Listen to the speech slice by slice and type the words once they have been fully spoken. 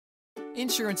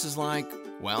Insurance is like,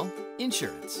 well,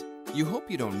 insurance. You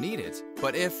hope you don't need it,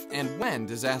 but if and when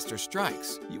disaster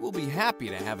strikes, you will be happy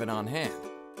to have it on hand.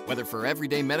 Whether for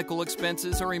everyday medical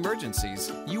expenses or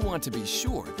emergencies, you want to be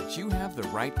sure that you have the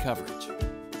right coverage.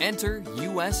 Enter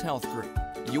US Health Group,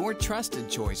 your trusted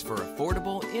choice for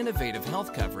affordable, innovative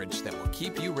health coverage that will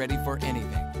keep you ready for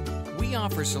anything. We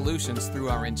offer solutions through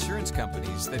our insurance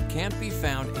companies that can't be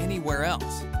found anywhere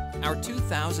else. Our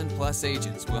 2,000+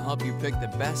 agents will help you pick the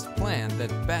best plan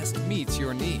that best meets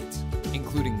your needs,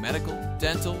 including medical,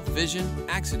 dental, vision,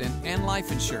 accident, and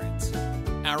life insurance.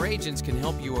 Our agents can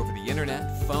help you over the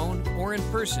internet, phone, or in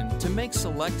person to make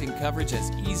selecting coverage as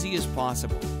easy as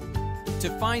possible. To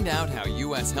find out how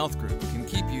US Health Group can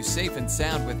keep you safe and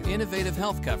sound with innovative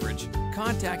health coverage,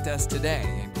 contact us today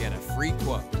and get a free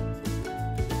quote.